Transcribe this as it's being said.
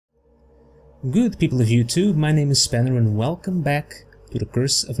Good people of YouTube, my name is Spanner and welcome back to the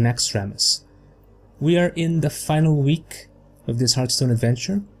Curse of Naxxramas. We are in the final week of this Hearthstone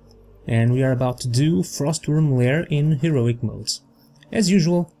adventure and we are about to do Frostwyrm Lair in heroic mode. As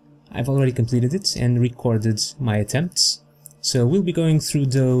usual, I've already completed it and recorded my attempts, so we'll be going through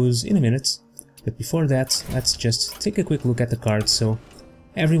those in a minute. But before that, let's just take a quick look at the cards so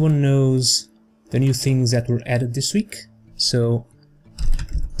everyone knows the new things that were added this week. So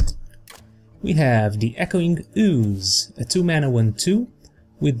we have the Echoing Ooze, a 2-mana 1/2,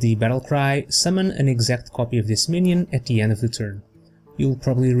 with the battle cry, summon an exact copy of this minion at the end of the turn. You'll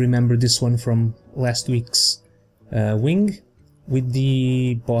probably remember this one from last week's wing, with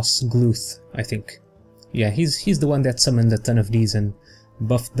the boss Gluth, I think. Yeah, he's the one that summoned a ton of these and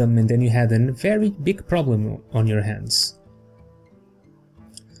buffed them, and then you had a very big problem on your hands.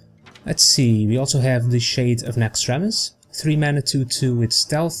 Let's see, we also have the Shade of Naxxramas, 3-mana 2/2 with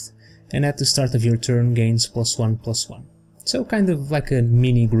stealth, and at the start of your turn gains +1/+1. So kind of like a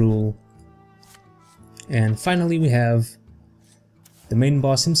mini Gruul. And finally we have the main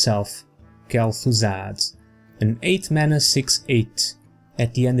boss himself, Kel'Thuzad, an 8-mana 6/8.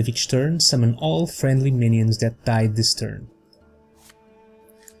 At the end of each turn, summon all friendly minions that died this turn.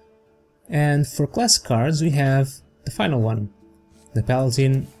 And for class cards we have the final one, the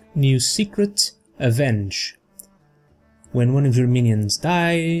Paladin New Secret, Avenge. When one of your minions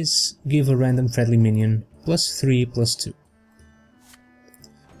dies, give a random friendly minion +3/+2.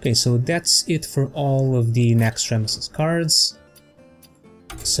 Okay, so that's it for all of the Naxxramas cards.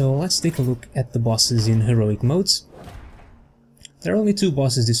 So let's take a look at the bosses in heroic modes. There are only 2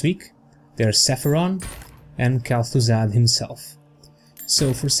 bosses this week. They're Sapphiron and Kel'Thuzad himself.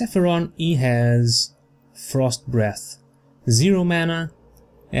 So for Sapphiron, he has Frost Breath, 0 mana,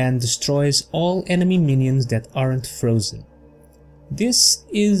 and destroys all enemy minions that aren't frozen. This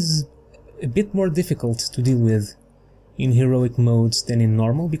is a bit more difficult to deal with in heroic modes than in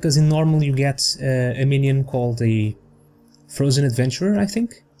normal, because in normal you get a minion called a Frozen Adventurer, I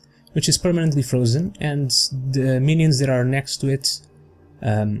think, which is permanently frozen, and the minions that are next to it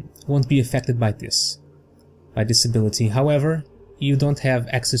won't be affected by this ability. However, you don't have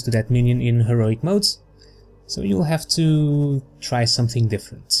access to that minion in heroic modes, so you'll have to try something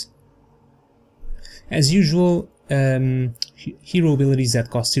different. As usual, hero abilities that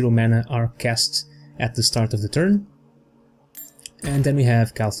cost 0 mana are cast at the start of the turn. And then we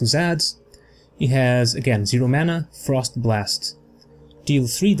have Kel'Thuzad. He has, again, 0 mana, Frost Blast. Deal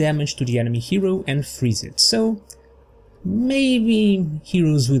 3 damage to the enemy hero and freeze it. So maybe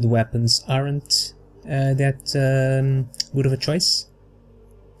heroes with weapons aren't that good of a choice.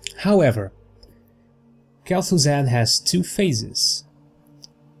 However, Kel'Thuzad has 2 phases.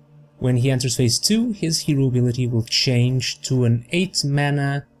 When he enters phase 2, his hero ability will change to an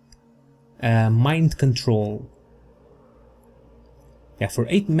 8-mana Mind Control. Yeah, for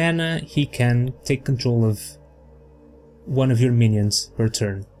 8 mana he can take control of one of your minions per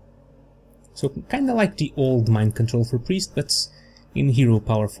turn. So kinda like the old Mind Control for Priest, but in hero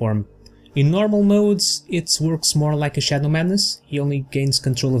power form. In normal modes, it works more like a Shadow Madness. He only gains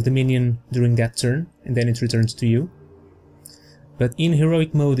control of the minion during that turn, and then it returns to you. But in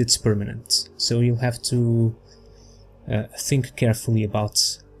heroic mode it's permanent, so you'll have to think carefully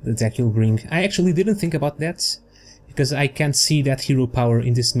about the deck you'll bring. I actually didn't think about that, because I can't see that hero power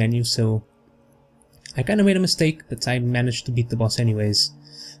in this menu, so I kinda made a mistake, but I managed to beat the boss anyways.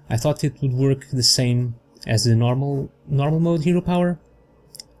 I thought it would work the same as the normal mode hero power,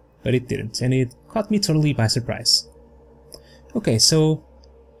 but it didn't, and it caught me totally by surprise. Okay, so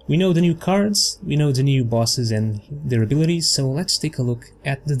we know the new cards, we know the new bosses and their abilities, so let's take a look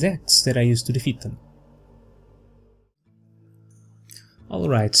at the decks that I used to defeat them.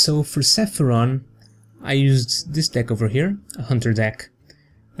 Alright, so for Sapphiron, I used this deck over here, a Hunter deck.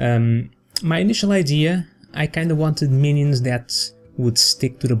 My initial idea, I kinda wanted minions that would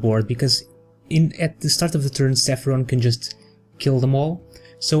stick to the board, because at the start of the turn Sapphiron can just kill them all.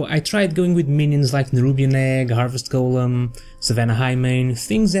 So I tried going with minions like Nerubian Egg, Harvest Golem, Savannah Highmane,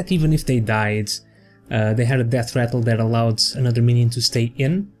 things that even if they died, they had a death rattle that allowed another minion to stay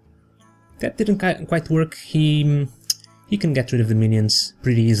in. That didn't quite work. He can get rid of the minions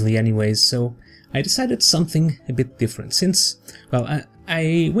pretty easily anyways, so I decided something a bit different. Since, well,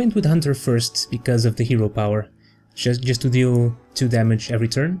 I went with Hunter first because of the hero power, just to deal 2 damage every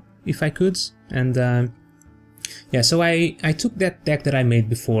turn, if I could, and yeah, so I took that deck that I made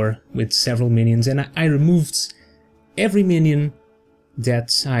before with several minions and I removed every minion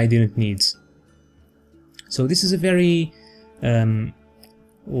that I didn't need. So this is a very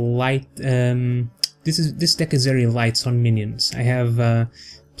light, this deck is very light on minions. I have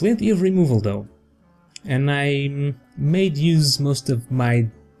plenty of removal though, and I made use most of my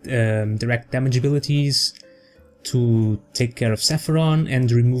direct damage abilities to take care of Sapphiron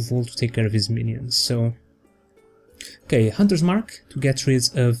and removal to take care of his minions. So, okay, Hunter's Mark to get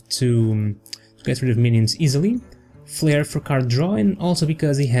rid of minions easily, Flare for card draw, and also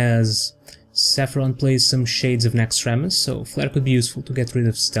because he has Sapphiron plays some Shades of Naxxramas, so Flare could be useful to get rid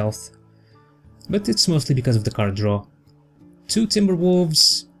of stealth, but it's mostly because of the card draw. 2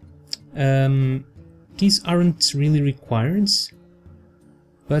 Timberwolves, these aren't really required,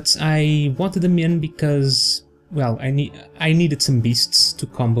 but I wanted them in because, well, I needed some beasts to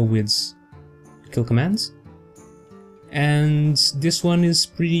combo with kill commands, and this one is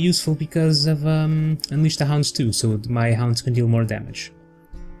pretty useful because of Unleash the Hounds too, so my hounds can deal more damage.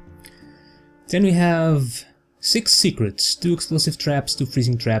 Then we have 6 secrets, 2 explosive traps, 2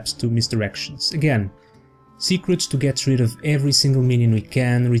 freezing traps, 2 misdirections. Again, secrets to get rid of every single minion we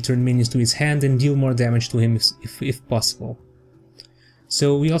can, return minions to his hand and deal more damage to him if possible.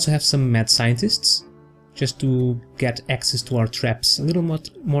 So we also have some mad scientists, just to get access to our traps a little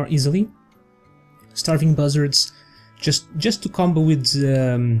more easily. Starving buzzards, just to combo with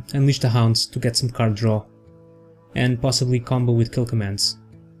Unleash the Hounds to get some card draw, and possibly combo with kill commands.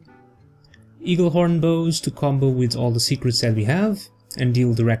 Eagle Horn Bows to combo with all the secrets that we have and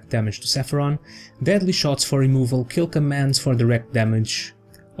deal direct damage to Sapphiron. Deadly Shots for removal, kill commands for direct damage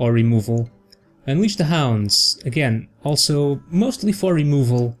or removal. Unleash the Hounds, again, also mostly for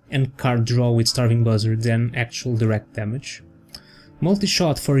removal and card draw with Starving Buzzard than actual direct damage.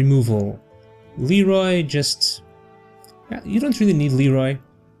 Multi-Shot for removal. Leroy, you don't really need Leroy.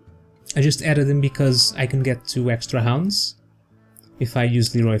 I just added him because I can get 2 extra hounds if I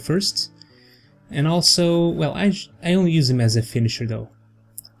use Leroy first. And also, well, I only use him as a finisher though.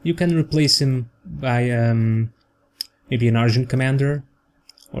 You can replace him by maybe an Argent Commander,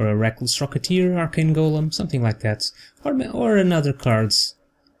 or a Reckless Rocketeer, Arcane Golem, something like that, or another cards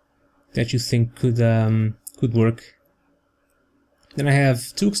that you think could work. Then I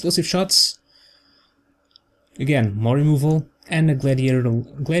have 2 explosive shots, again more removal, and a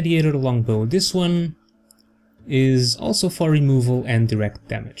Gladiator Longbow. This one is also for removal and direct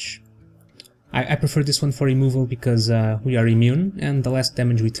damage. I prefer this one for removal because we are immune, and the less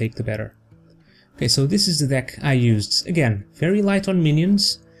damage we take the better. Okay, so this is the deck I used. Again, very light on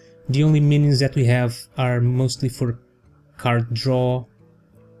minions. The only minions that we have are mostly for card draw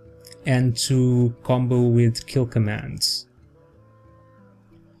and to combo with kill commands.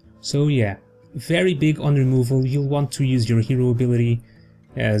 So yeah, very big on removal. You'll want to use your hero ability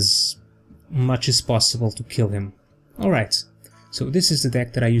as much as possible to kill him. Alright. So this is the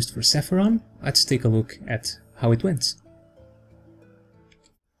deck that I used for Sapphiron. Let's take a look at how it went.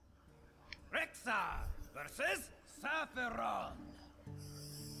 Versus Sapphiron.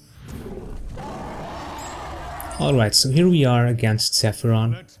 Alright, so here we are against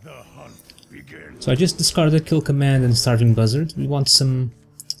Sapphiron. Let the hunt begin. So I just discarded Kill Command and Starving Buzzard. We want some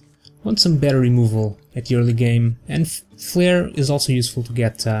better removal at the early game, and Flare is also useful to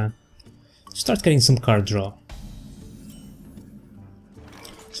get start getting some card draw.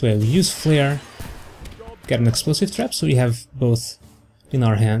 So yeah, we use Flare, get an explosive trap, so we have both in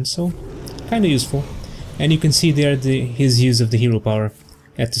our hand, so kinda useful. And you can see there his use of the hero power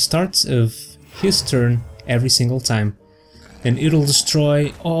at the start of his turn every single time. And it'll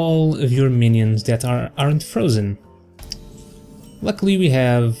destroy all of your minions that aren't frozen. Luckily we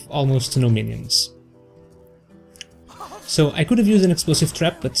have almost no minions. So I could have used an explosive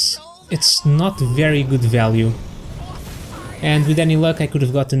trap, but it's not very good value. And with any luck I could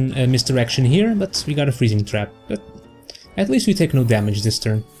have gotten a misdirection here, but we got a freezing trap. But at least we take no damage this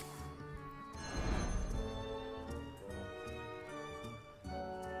turn.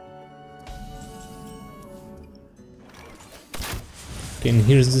 Okay, and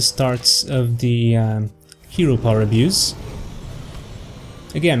here's the starts of the hero power abuse.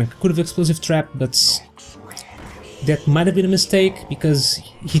 Again, I could have explosive trap, but that might have been a mistake, because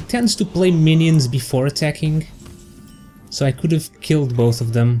he tends to play minions before attacking. So I could have killed both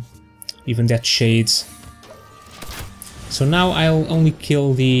of them, even that Shades. So now I'll only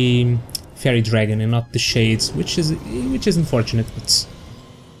kill the Fairy Dragon and not the Shades, which is unfortunate, but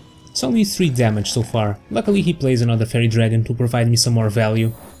it's only 3 damage so far. Luckily he plays another Fairy Dragon to provide me some more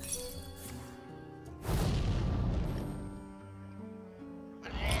value.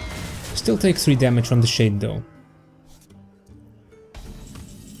 Still take 3 damage from the Shade though.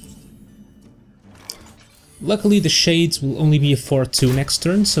 Luckily the Shades will only be a 4/2 next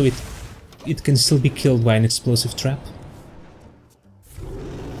turn, so it can still be killed by an explosive trap.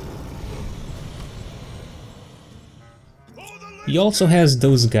 He also has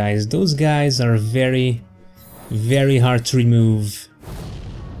those guys. Those guys are very, very hard to remove.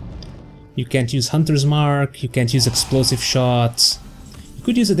 You can't use Hunter's Mark, you can't use Explosive Shot. You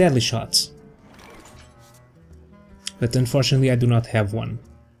could use a Deadly Shot. But unfortunately I do not have one.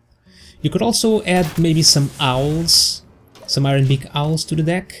 You could also add maybe some owls, some Ironbeak owls to the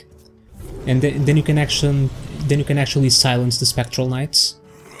deck. And then you can actually silence the Spectral Knights.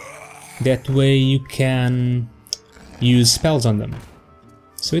 That way you can use spells on them.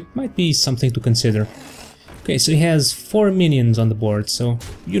 So it might be something to consider. Okay, so he has 4 minions on the board, so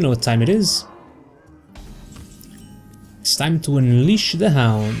you know what time it is. It's time to unleash the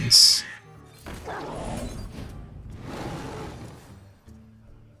hounds.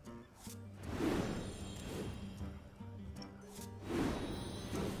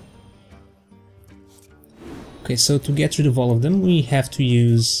 Okay, so to get rid of all of them, we have to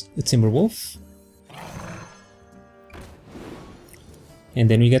use the Timberwolf. And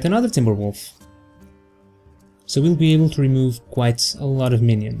then we get another Timberwolf. So we'll be able to remove quite a lot of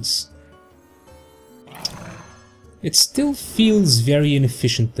minions. It still feels very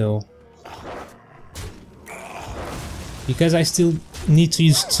inefficient though. Because I still need to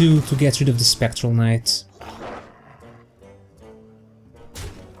use 2 to get rid of the Spectral Knight.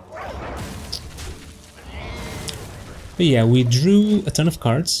 But yeah, we drew a ton of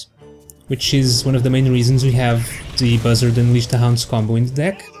cards, which is one of the main reasons we have the Buzzard Unleash the Hounds combo in the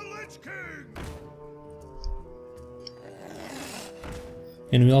deck.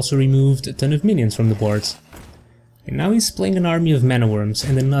 And we also removed a ton of minions from the board. And now he's playing an army of Mana Worms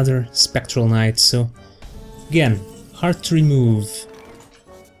and another Spectral Knight, so again, hard to remove.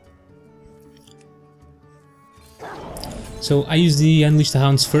 So I use the Unleash the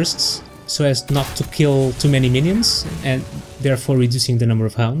Hounds first, so as not to kill too many minions, and therefore reducing the number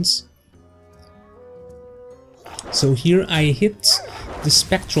of hounds. So here I hit the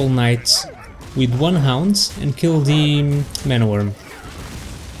Spectral Knight with 1 hound and kill the Mana Worm.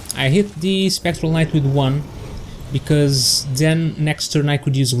 I hit the Spectral Knight with 1, because then next turn I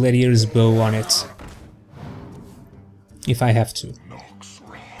could use Gladiator's Bow on it. If I have to.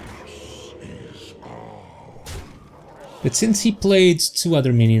 But since he played 2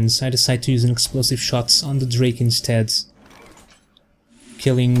 other minions, I decided to use an Explosive Shot on the Drake instead.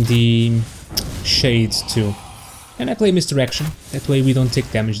 Killing the Shade too. And I play Misdirection, that way we don't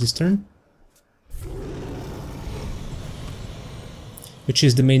take damage this turn. Which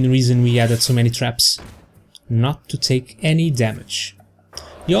is the main reason we added so many traps. Not to take any damage.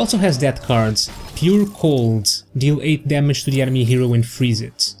 He also has that card, Pure Cold, deal 8 damage to the enemy hero and freeze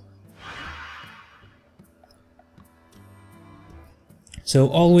it. So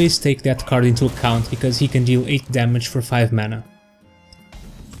always take that card into account, because he can deal 8 damage for 5 mana.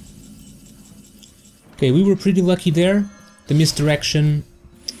 Okay, we were pretty lucky there. The Misdirection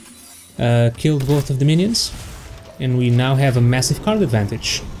killed both of the minions, and we now have a massive card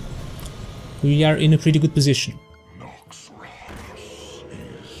advantage. We are in a pretty good position.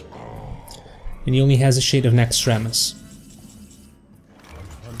 And he only has a Shade of Naxxramas.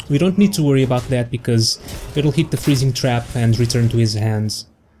 We don't need to worry about that because it'll hit the freezing trap and return to his hands.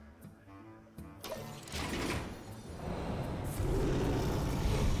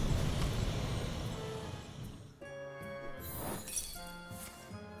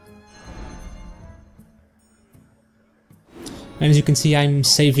 And as you can see, I'm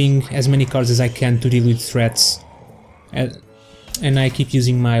saving as many cards as I can to deal with threats. And I keep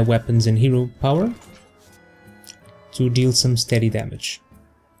using my weapons and hero power to deal some steady damage.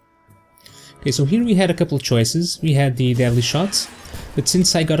 Okay, so here we had a couple of choices. We had the Deadly Shot, but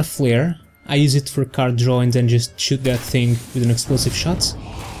since I got a Flare, I use it for card draw and then just shoot that thing with an Explosive Shot.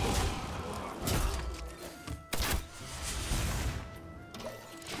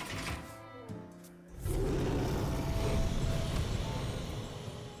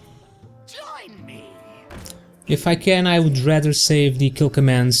 Join me. If I can, I would rather save the kill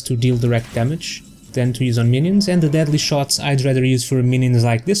commands to deal direct damage than to use on minions, and the Deadly Shots I'd rather use for minions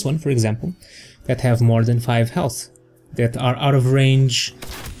like this one, for example, that have more than 5 health, that are out of range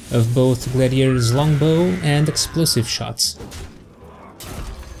of both Gladiator's Longbow and Explosive Shots.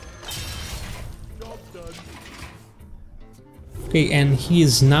 Okay, and he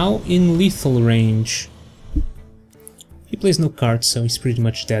is now in lethal range. He plays no cards, so he's pretty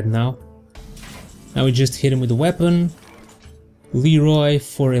much dead now. Now we just hit him with a weapon, Leroy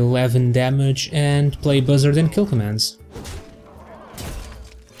for 11 damage, and play Buzzard and kill commands.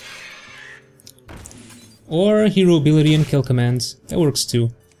 Or hero ability and kill commands, that works too.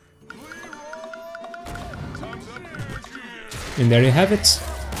 And there you have it.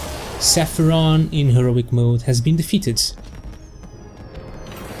 Sapphiron in heroic mode has been defeated.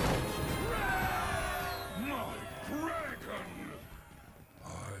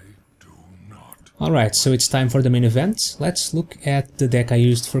 Alright, so it's time for the main event. Let's look at the deck I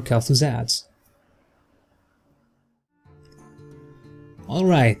used for Kel'Thuzad.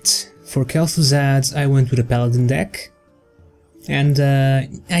 Alright, for Kel'Thuzad I went with a Paladin deck. And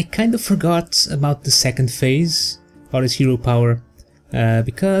I kind of forgot about the second phase, about his hero power,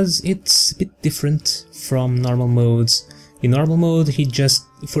 because it's a bit different from normal modes. In normal mode, he just,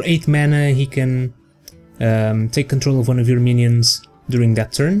 for 8 mana, he can take control of one of your minions during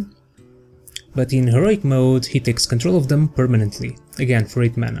that turn. But in heroic mode, he takes control of them permanently, again for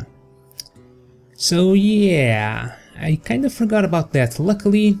 8 mana. So yeah, I kind of forgot about that.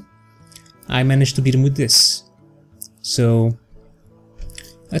 Luckily, I managed to beat him with this. So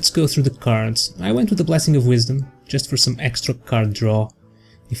let's go through the cards. I went with the Blessing of Wisdom, just for some extra card draw,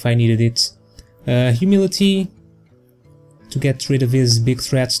 if I needed it. Humility, to get rid of his big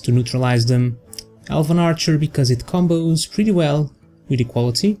threats, to neutralize them. Elven Archer, because it combos pretty well with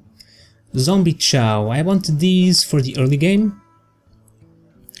Equality. Zombie Chow, I wanted these for the early game,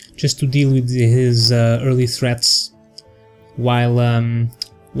 just to deal with his early threats, while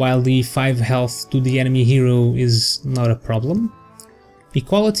the 5 health to the enemy hero is not a problem.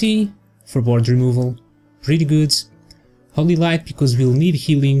 Equality for board removal, pretty good. Holy Light, because we'll need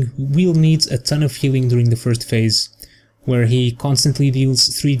healing, we'll need a ton of healing during the first phase, where he constantly deals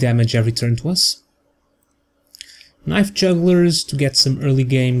 3 damage every turn to us. Knife Jugglers to get some early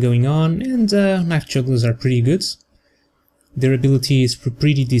game going on, and Knife Jugglers are pretty good. Their ability is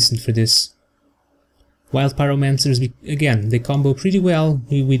pretty decent for this. Wild Pyromancers, again, they combo pretty well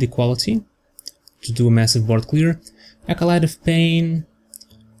with Equality to do a massive board clear. Acolyte of Pain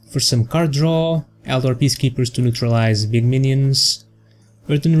for some card draw. Eldar Peacekeepers to neutralize big minions.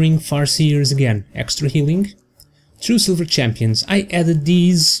 Earthen Ring Farseers, again, extra healing. True Silver Champions, I added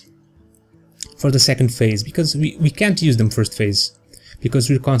these for the second phase, because we can't use them first phase, because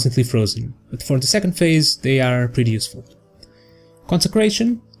we're constantly frozen. But for the second phase, they are pretty useful.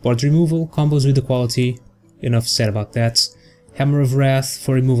 Consecration, board removal, combos with Equality, enough said about that. Hammer of Wrath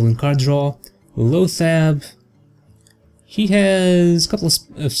for removal and card draw. Lothab, he has a couple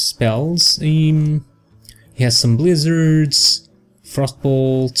of spells. He has some Blizzards,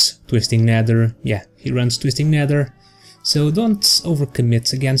 Frostbolt, Twisting Nether. Yeah, he runs Twisting Nether. So don't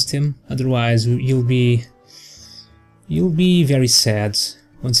overcommit against him, otherwise you'll be very sad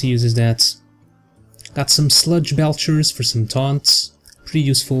once he uses that. Got some Sludge Belchers for some taunts, pretty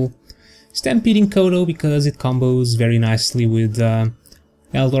useful. Stampeding Kodo, because it combos very nicely with Eldar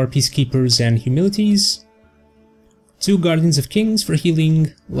Peacekeepers and Humilities. 2 Guardians of Kings for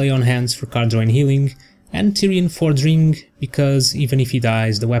healing, Lay on Hands for card draw and healing, and Tyrian Fordring, because even if he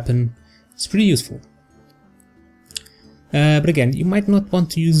dies, the weapon is pretty useful. But again, you might not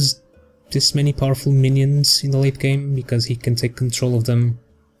want to use this many powerful minions in the late game, because he can take control of them.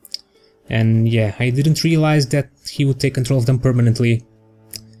 And yeah, I didn't realize that he would take control of them permanently.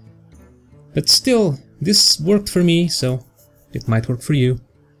 But still, this worked for me, so it might work for you.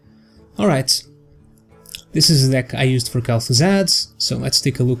 Alright, this is the deck I used for Kel'Thuzad, so let's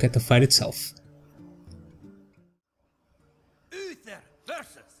take a look at the fight itself.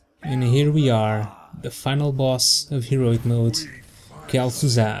 And here we are. The final boss of heroic mode,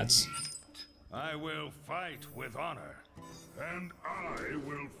 Kel'Thuzad. I will fight with honor. And I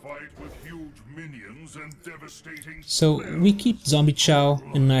will fight with huge minions and devastating. So we keep Zombie Chow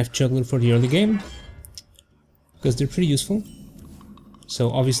and Knife Juggler for the early game, because they're pretty useful. So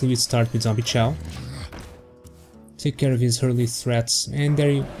obviously we start with Zombie Chow. Take care of his early threats, and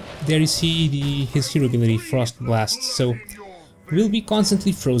there you see his hero ability, Frost Blast. So will be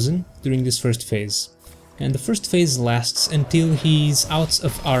constantly frozen during this first phase, and the first phase lasts until he's out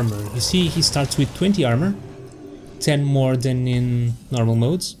of armor. You see, he starts with 20 armor, 10 more than in normal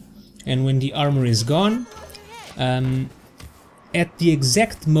modes, and when the armor is gone, at the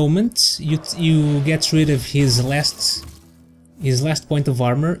exact moment you get rid of his last point of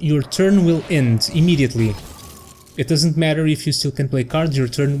armor, your turn will end immediately. It doesn't matter if you still can play cards, your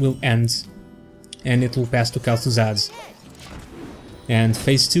turn will end, and it will pass to Kel'Thuzad. And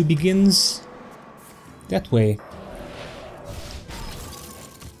phase 2 begins that way.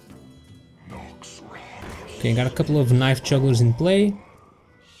 Okay, got a couple of Knife Jugglers in play,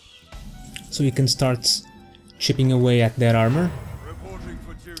 so we can start chipping away at that armor.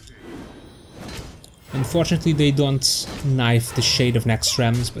 Unfortunately, they don't knife the Shade of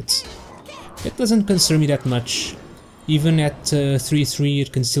Naxxramas, but it doesn't concern me that much. Even at 3-3,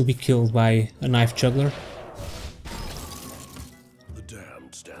 it can still be killed by a Knife Juggler.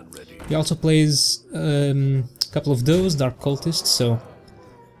 He also plays a couple of those, Dark Cultists, so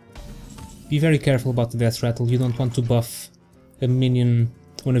be very careful about the Death Rattle. You don't want to buff a minion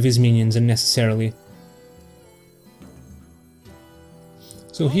one of his minions unnecessarily.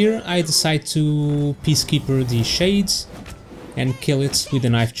 So here I decide to Peacekeeper the Shades and kill it with the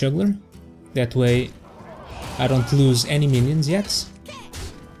Knife Juggler. That way I don't lose any minions yet.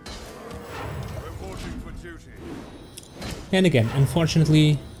 And again,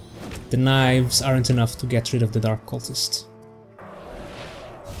 unfortunately, the knives aren't enough to get rid of the Dark Cultist.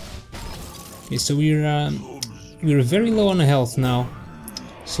 Okay, so we're very low on health now,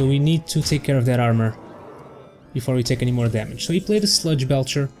 so we need to take care of that armor before we take any more damage. So he played a Sludge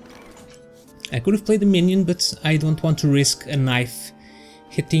Belcher. I could have played a minion, but I don't want to risk a knife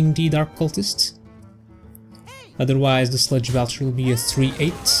hitting the Dark Cultist. Otherwise the Sludge Belcher will be a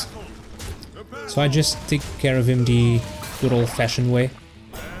 3/8. So I just take care of him the good old-fashioned way.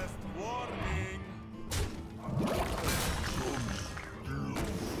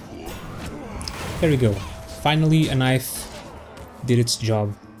 There we go. Finally a knife did its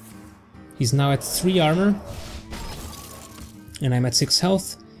job. He's now at 3 armor, and I'm at 6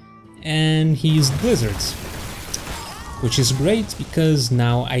 health, and he used Blizzard, which is great because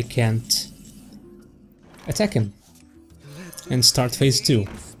now I can't attack him and start phase 2.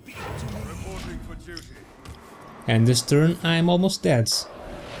 And this turn I'm almost dead.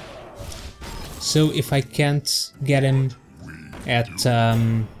 So if I can't get him at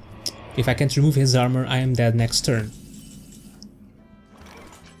if I can't remove his armor, I am dead next turn.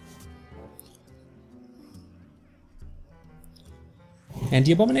 And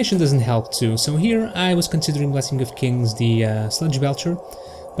the Abomination doesn't help too, so here I was considering Blessing of Kings the Sludge Belcher,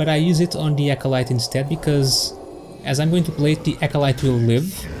 but I use it on the Acolyte instead because, as I'm going to play it, the Acolyte will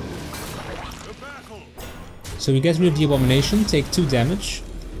live. So we get rid of the Abomination, take 2 damage,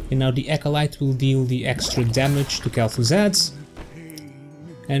 and now the Acolyte will deal the extra damage to Kel'Thuzad,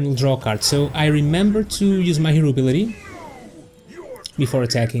 and will draw a card. So I remember to use my hero ability before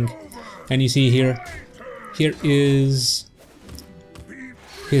attacking, and you see here is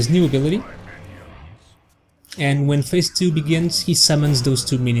his new ability, and when phase 2 begins he summons those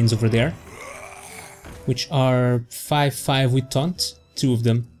 2 minions over there, which are 5/5 with taunt, 2 of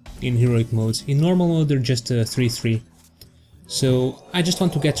them in heroic mode. In normal mode they're just a 3/3, so I just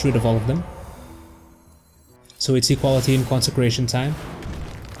want to get rid of all of them. So it's equality and consecration time.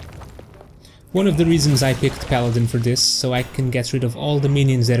 One of the reasons I picked Paladin for this, so I can get rid of all the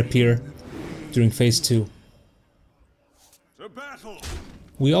minions that appear during phase 2.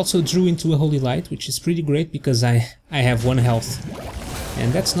 We also drew into a Holy Light, which is pretty great because I have 1 health.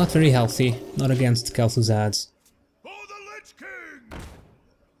 And that's not very healthy, not against Kel'Thuzad.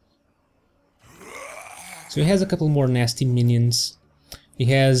 So he has a couple more nasty minions. He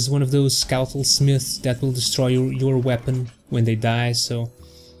has one of those Skeletal Smiths that will destroy your weapon when they die, so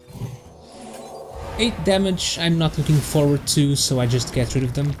 8 damage I'm not looking forward to, so I just get rid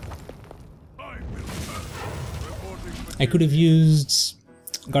of them. I could have used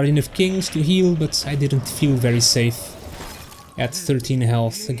Guardian of Kings to heal, but I didn't feel very safe at 13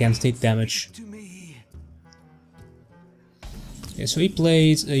 health against 8 damage. Okay, so he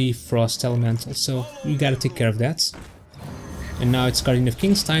played a Frost Elemental, so we gotta take care of that. And now it's Guardian of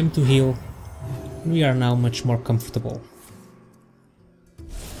Kings time to heal. We are now much more comfortable.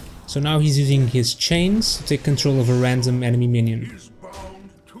 So now he's using his chains to take control of a random enemy minion.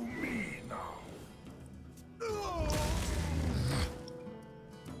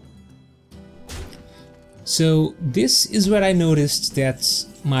 So this is where I noticed that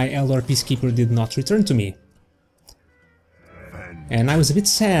my Eldar Peacekeeper did not return to me. And I was a bit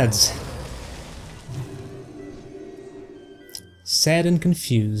sad. Sad and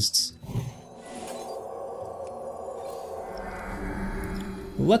confused.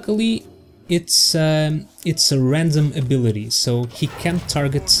 Luckily, it's a random ability, so he can't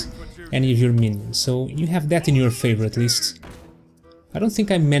target any of your minions. So you have that in your favor at least. I don't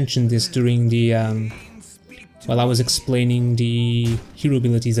think I mentioned this during the while I was explaining the hero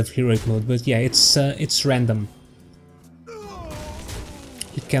abilities of heroic mode, but yeah, it's random.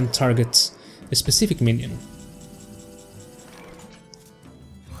 It can target a specific minion.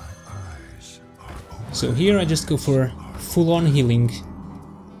 So here I just go for full-on healing.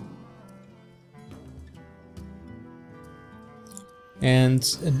 And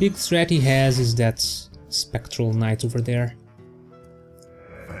a big threat he has is that Spectral Knight over there.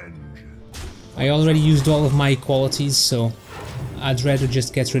 I already used all of my equalities, so I'd rather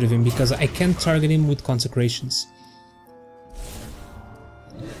just get rid of him because I can't target him with consecrations.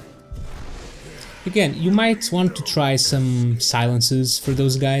 Again, you might want to try some silences for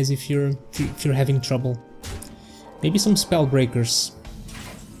those guys if you're having trouble. Maybe some spell breakers.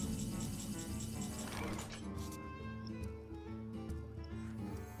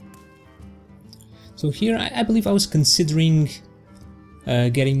 So here I believe I was considering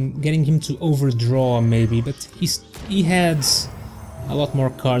getting him to overdraw maybe, but he had a lot more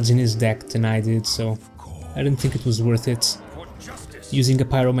cards in his deck than I did, so I didn't think it was worth it. Using a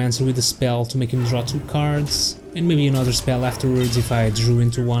Pyromancer with a spell to make him draw 2 cards, and maybe another spell afterwards if I drew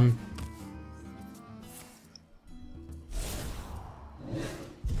into one.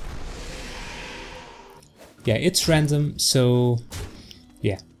 Yeah, it's random, so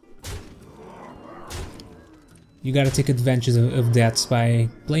yeah. You gotta take advantage of that by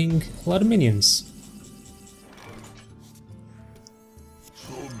playing a lot of minions.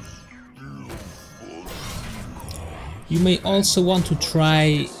 You may also want to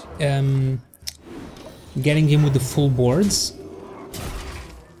try getting him with the full boards.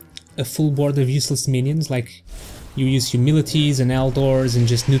 A full board of useless minions, like you use Humilities and Eldors and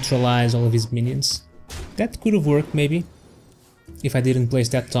just neutralize all of his minions. That could have worked maybe, if I didn't place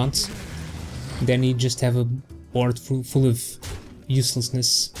that taunt. Then he'd just have a board full of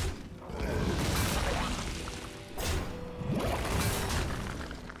uselessness.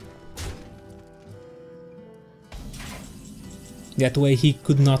 That way he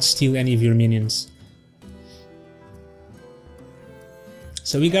could not steal any of your minions.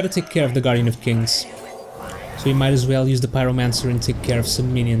 So we gotta take care of the Guardian of Kings. So we might as well use the Pyromancer and take care of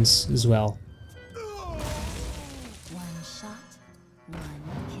some minions as well.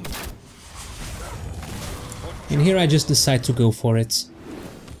 And here I just decide to go for it.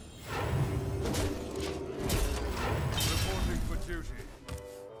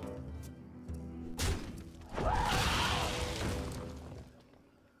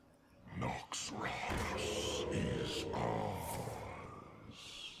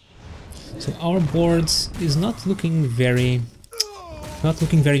 So our board is not looking very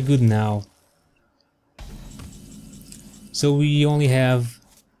good now. So we only have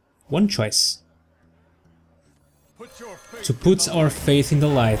one choice. To put our faith in the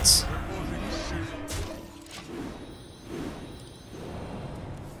light.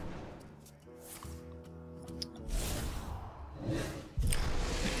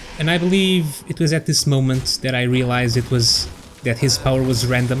 And I believe it was at this moment that I realized that his power was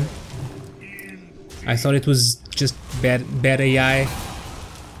random. I thought it was just bad AI,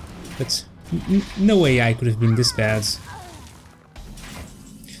 but no AI could have been this bad.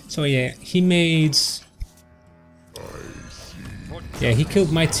 So yeah, he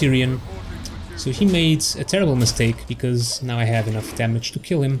killed my Tyrion, so he made a terrible mistake, because now I have enough damage to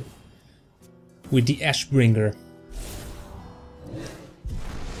kill him with the Ashbringer.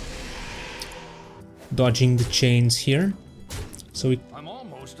 Dodging the chains here, so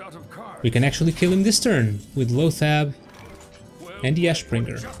we can actually kill him this turn with Lothab and the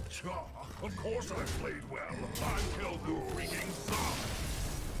Ashbringer.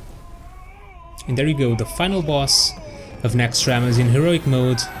 And there you go, the final boss of Naxxramas in heroic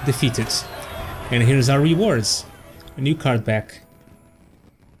mode defeated. And here's our rewards. A new card back.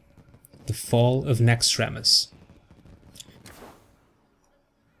 The Fall of Naxxramas.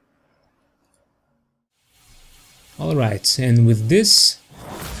 Alright, and with this,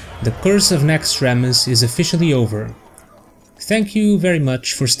 the Curse of Naxxramas is officially over. Thank you very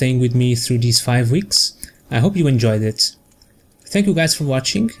much for staying with me through these 5 weeks. I hope you enjoyed it. Thank you guys for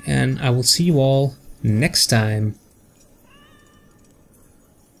watching, and I will see you all next time.